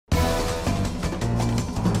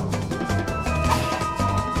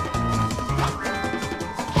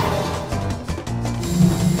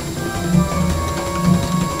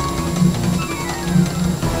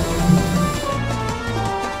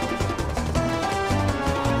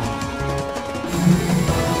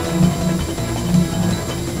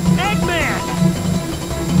Eggman!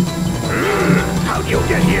 How'd you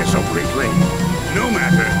get here so quickly? No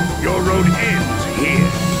matter, your road ends here.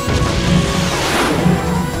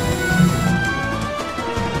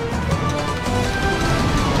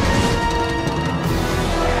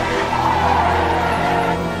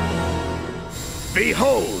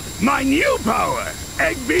 Behold, my new power!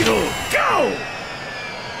 Egg Beetle, go!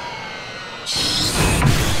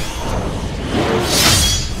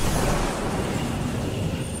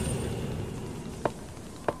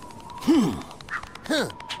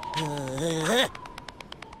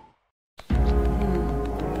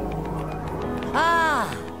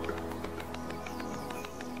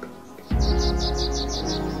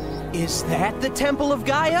 Is that the Temple of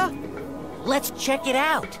Gaia? Let's check it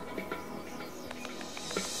out.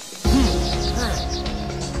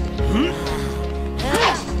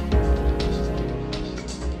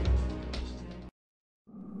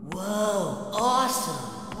 Whoa, awesome.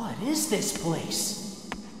 What is this place?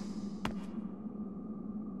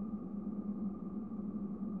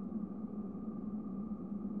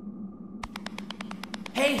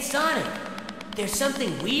 Hey, Sonic! There's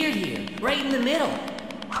something weird here, right in the middle.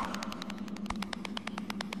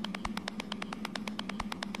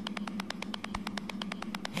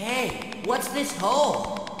 Hey, what's this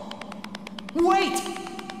hole? Wait!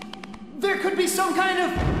 There could be some kind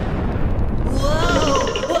of... Whoa!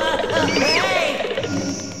 Hey!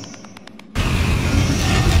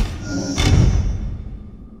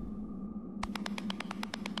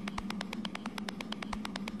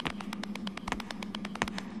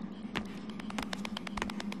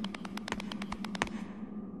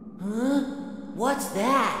 Huh? What's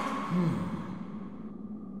that?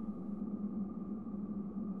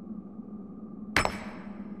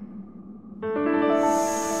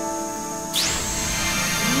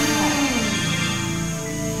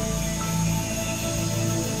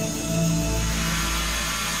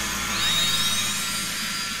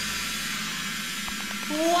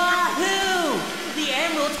 Wahoo! The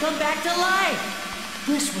emeralds come back to life!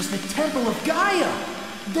 This was the Temple of Gaia!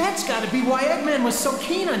 That's gotta be why Eggman was so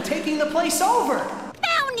keen on taking the place over!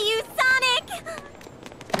 Found you, Sonic!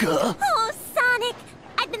 Gah. Oh, Sonic!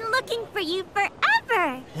 I've been looking for you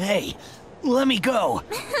forever! Hey, let me go!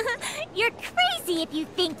 You're crazy if you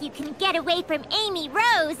think you can get away from Amy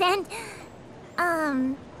Rose and...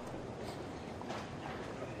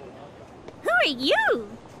 Who are you?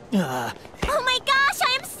 Oh my gosh,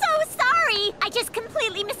 I am so sorry! I just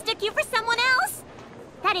completely mistook you for someone else!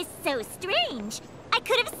 That is so strange. I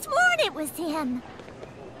could have sworn it was him.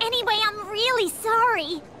 Anyway, I'm really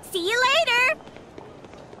sorry. See you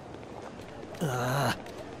later!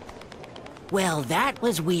 Well, that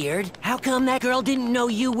was weird. How come that girl didn't know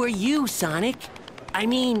you were you, Sonic? I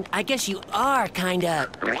mean, I guess you are kinda,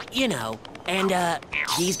 you know, and,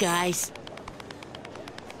 these guys.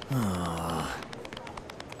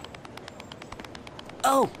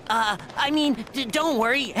 I mean, don't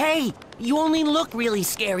worry. Hey, you only look really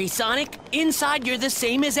scary, Sonic. Inside, you're the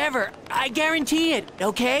same as ever. I guarantee it,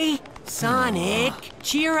 okay? Sonic,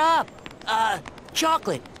 cheer up.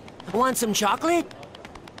 Chocolate. Want some chocolate?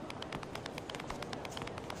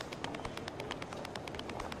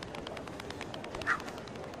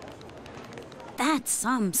 That's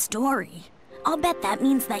some story. I'll bet that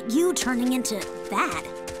means that you turning into that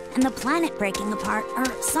and the planet breaking apart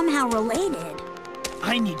are somehow related.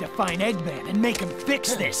 I need to find Eggman and make him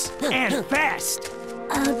fix this, and fast!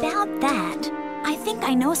 About that, I think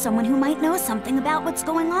I know someone who might know something about what's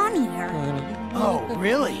going on here. Oh,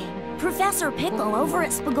 really? Professor Pickle over at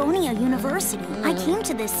Spagonia University. I came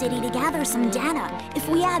to this city to gather some data. If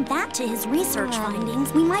we add that to his research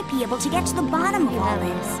findings, we might be able to get to the bottom of all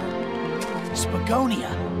this. Spagonia?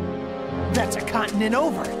 That's a continent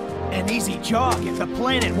over. An easy jog if the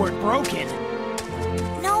planet weren't broken.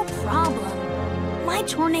 No problem. My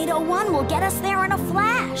Tornado 1 will get us there in a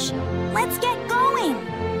flash. Let's get going!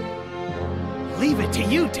 Leave it to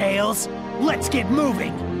you, Tails. Let's get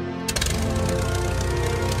moving.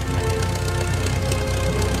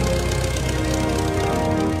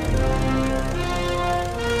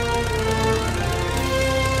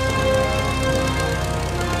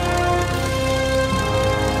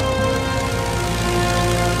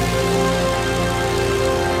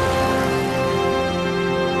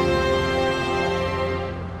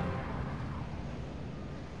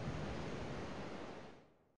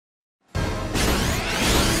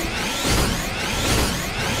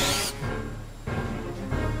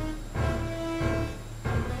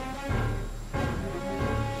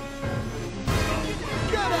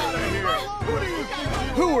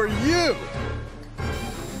 Who are you?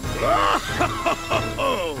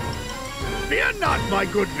 Fear not, my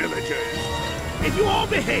good villagers. If you all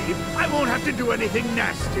behave, I won't have to do anything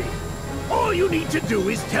nasty. All you need to do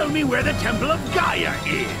is tell me where the Temple of Gaia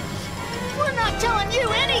is. We're not telling you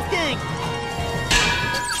anything!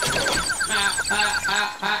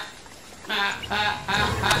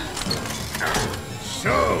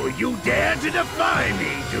 So, you dare to defy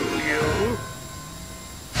me, do you?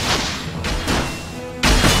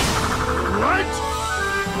 What?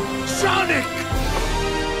 Sonic!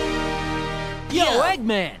 Yo,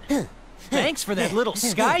 Eggman! Thanks for that little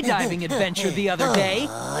skydiving adventure the other day.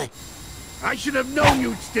 I should have known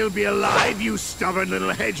you'd still be alive, you stubborn little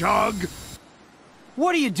hedgehog!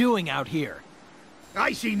 What are you doing out here?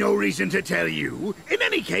 I see no reason to tell you. In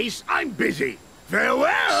any case, I'm busy.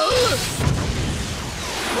 Farewell!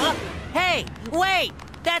 What? Hey, wait!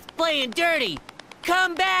 That's playing dirty!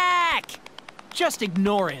 Come back! Just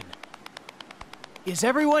ignore him. Is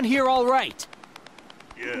everyone here all right?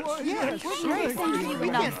 Yes. We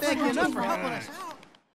can't thank you enough for helping us out.